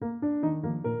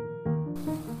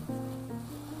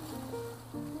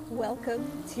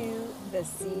Welcome to The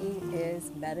Sea is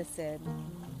Medicine.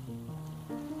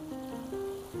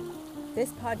 This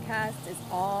podcast is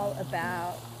all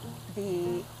about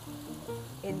the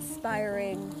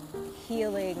inspiring,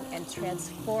 healing, and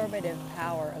transformative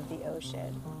power of the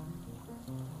ocean.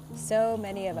 So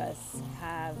many of us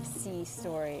have sea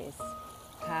stories,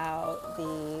 how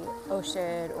the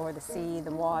ocean or the sea,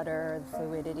 the water, the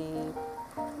fluidity,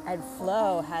 and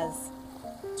flow has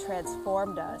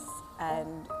transformed us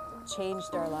and changed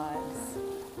our lives.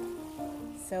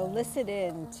 So listen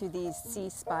in to these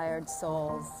sea-inspired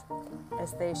souls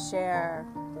as they share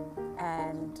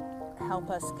and help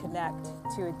us connect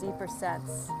to a deeper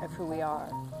sense of who we are.